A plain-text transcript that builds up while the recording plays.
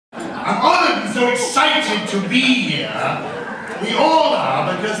so excited to be here. We all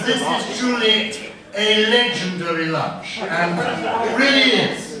are, because this is truly a legendary lunch. And it really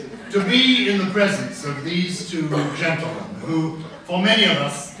is to be in the presence of these two gentlemen who, for many of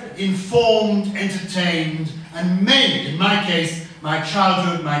us, informed, entertained, and made, in my case, my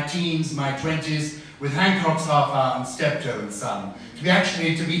childhood, my teens, my 20s, with Hancock's Half Hour and Steptoe and Son.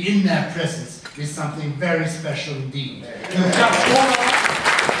 To be in their presence is something very special indeed.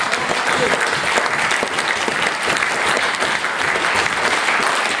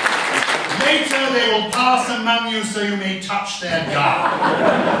 Later they will pass among you so you may touch their guard.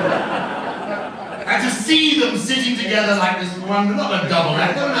 And to see them sitting together like this one, not a double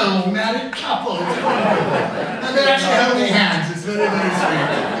act, they're an old married couple. It's wonderful. And they're actually holding hands. It's very, very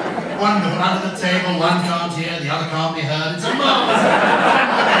sweet. Wonderful. Under the table, one can't hear, the other can't be heard. It's a marvelous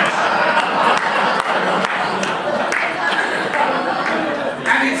combination.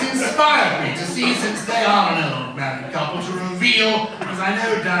 And it's inspired me to see, since they are an old married couple, to reveal, because I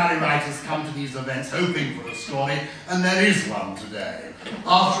know diary writers come to these events hoping for a story, and there is one today.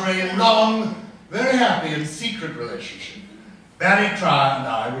 After a long, very happy and secret relationship, Barry Cryer and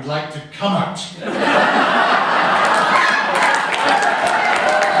I would like to come out.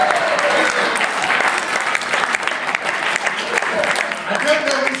 I don't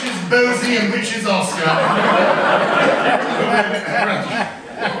know which is Bosie and which is Oscar.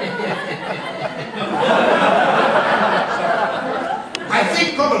 I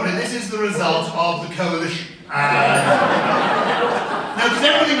think probably this is the result of the coalition. Now, because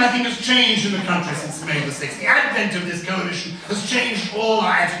everything I think has changed in the country since May the 6th. The advent of this coalition has changed all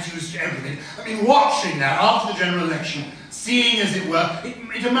our attitudes to everything. I mean, watching that after the general election, seeing, as it were,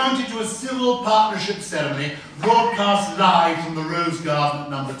 it amounted to a civil partnership ceremony broadcast live from the Rose Garden at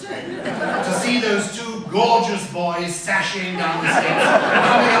number 10. To see those two gorgeous boys sashaying down the steps,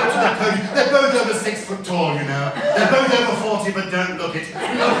 coming up to the podium. They're both over 6 foot tall, you know. They're both over 40, but don't look it.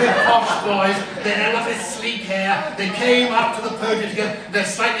 Lovely posh boys. They had lovely sleek hair. They came up to the podium together. They're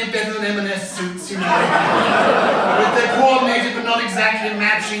slightly better than M&S suits, you know. With their coordinated but not exactly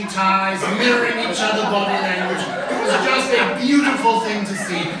matching ties, mirroring each other's body language. It was just a beautiful thing to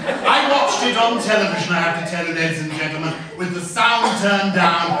see. I watched it on television, I have to tell you, ladies and gentlemen, with the sound turned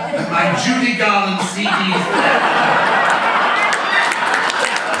down and my Judy Garland CDs there.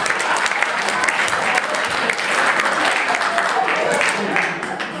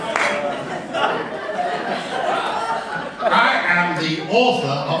 The author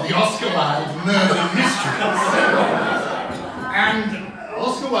of the Oscar Wilde Murder Mysteries. And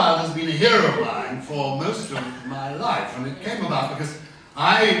Oscar Wilde has been a hero of mine for most of my life, and it came about because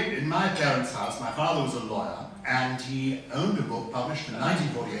in my parents' house, my father was a lawyer, and he owned a book published in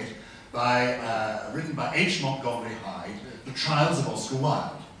 1948 written by H. Montgomery Hyde, The Trials of Oscar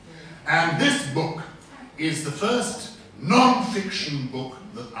Wilde. And this book is the first non-fiction book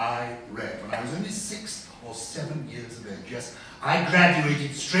that I read when I was only 6 or 7 years of age. Yes, I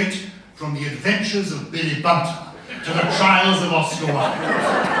graduated straight from The Adventures of Billy Bunter to The Trials of Oscar Wilde.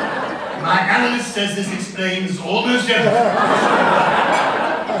 My analyst says this explains almost everything.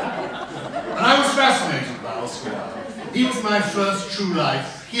 And I was fascinated by Oscar Wilde. He was my first true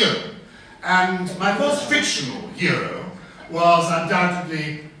life hero. And my first fictional hero was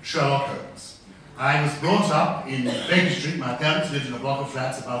undoubtedly Sherlock Holmes. I was brought up in Baker Street. My parents lived in a block of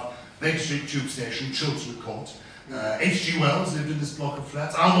flats above Baker Street Tube Station, Chiltern Court. H.G. Wells lived in this block of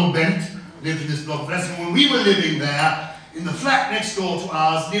flats. Arnold Bennett lived in this block of flats. And when we were living there, in the flat next door to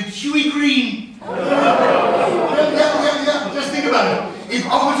ours, lived Huey Green. Yeah. Just think about it. If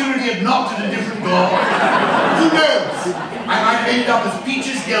opportunity had knocked at a different door, who knows? I might end up as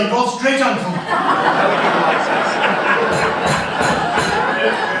Peaches Geldof's great uncle.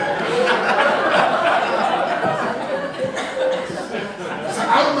 So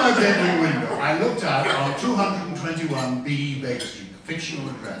out of my bedroom window, I looked out on 221B Baker Street, the fictional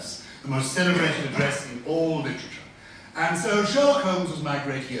address, the most celebrated address in all literature. And so Sherlock Holmes was my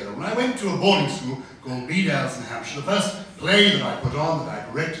great hero. When I went to a boarding school called Bedales in Hampshire, the first play that I put on, that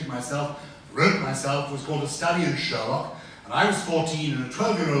I directed myself, wrote myself, was called A Study in Sherlock. And I was 14, and a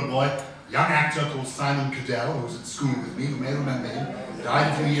 12-year-old boy, a young actor called Simon Cadell, who was at school with me, you may remember him, died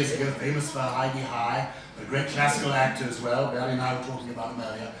a few years ago, famous for Heidi High, a great classical actor as well. Barry and I were talking about him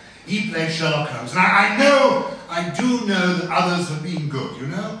earlier. He played Sherlock Holmes. And I do know that others have been good, you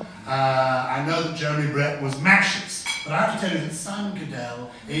know? I know that Jeremy Brett was matchless. But I have to tell you that Simon Cadell,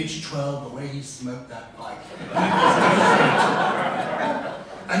 age 12, the way he smoked that pipe, he was different.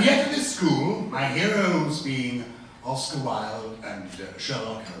 And yet in this school, my heroes being Oscar Wilde and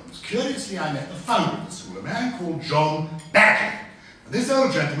Sherlock Holmes, curiously I met the founder of the school, a man called John Badley. This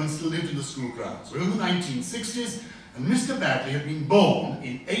old gentleman still lived in the school grounds. We were in the 1960s, and Mr. Bagley had been born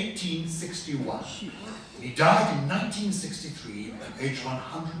in 1861. He died in 1963 at age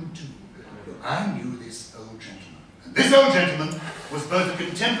 102. I knew this old gentleman. This old gentleman was both a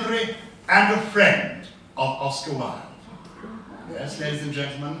contemporary and a friend of Oscar Wilde. Yes, ladies and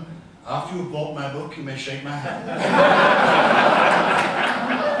gentlemen, after you have bought my book, you may shake my hand.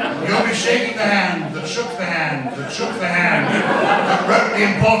 You'll be shaking the hand that shook the hand that shook the hand that wrote the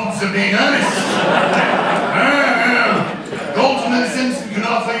importance of being earnest. Galton and Simpson can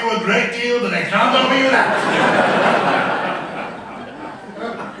offer you a great deal, but they can't offer you that.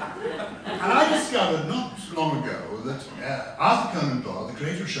 And I discovered not long ago that Arthur Conan Doyle, the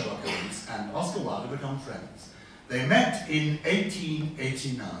creator of Sherlock Holmes, and Oscar Wilde had become friends. They met in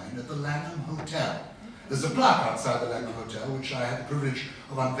 1889 at the Langham Hotel. There's a plaque outside the Langham Hotel, which I had the privilege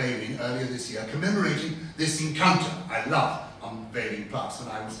of unveiling earlier this year, commemorating this encounter. I love unveiling plaques. When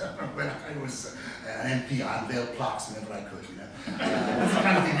I was an MP, I unveiled plaques whenever I could, you know. That's the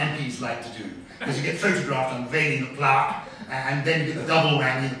kind of thing MPs like to do, because you get photographed unveiling the plaque, and then you get the double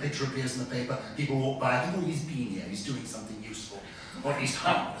whammy, the picture appears in the paper, people walk by, and think, oh, he's been here, he's doing something useful, or he's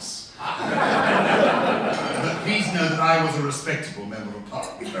harmless. But please know that I was a respectable member of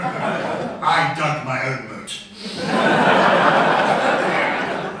Parliament. I dug my own moat.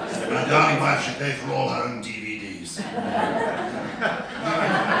 My darling wife should pay for all her own DVDs.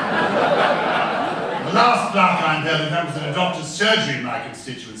 The last plaque I unveiled, in fact, was in a doctor's surgery in my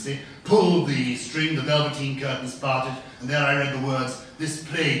constituency. Pulled the string, the velveteen curtains parted, and there I read the words, "This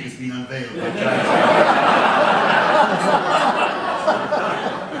plague has been unveiled by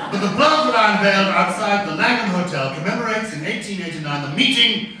But the plaque that I unveiled outside the Langham Hotel commemorates in 1889 the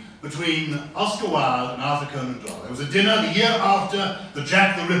meeting between Oscar Wilde and Arthur Conan Doyle. There was a dinner the year after the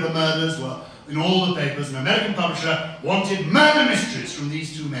Jack the Ripper murders were in all the papers. An American publisher wanted murder mysteries from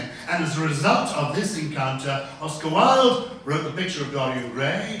these two men. And as a result of this encounter, Oscar Wilde wrote The Picture of Dorian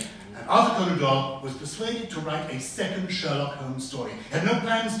Gray, and Arthur Conan Doyle was persuaded to write a second Sherlock Holmes story. He had no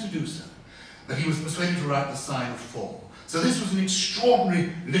plans to do so, but he was persuaded to write The Sign of Fall. So this was an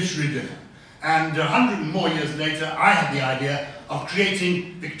extraordinary literary dinner. And 100 and more years later, I had the idea of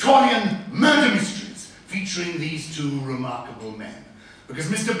creating Victorian murder mysteries featuring these two remarkable men. Because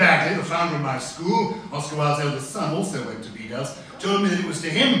Mr. Bagley, the founder of my school, Oscar Wilde's eldest son, also went to Bedales, told me that it was to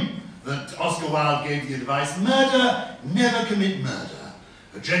him that Oscar Wilde gave the advice, murder, never commit murder.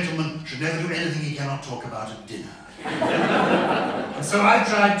 A gentleman should never do anything he cannot talk about at dinner. And so I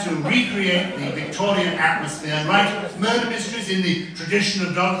tried to recreate the Victorian atmosphere and write murder mysteries in the tradition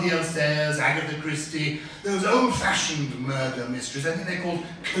of Dorothy L. Sayers, Agatha Christie, those old-fashioned murder mysteries. I think they're called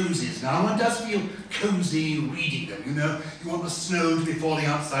cozies now. One does feel cozy reading them, you know. You want the snow to be falling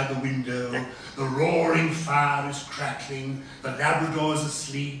outside the window, the roaring fire is crackling, the Labrador is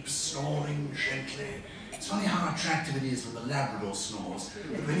asleep, snoring gently. It's funny how attractive it is when the Labrador snores,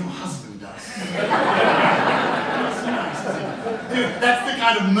 but when your husband does. That's nice, isn't it? Anyway, that's the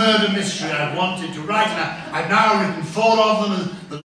kind of murder mystery I've wanted to write, and I've now written 4 of them. And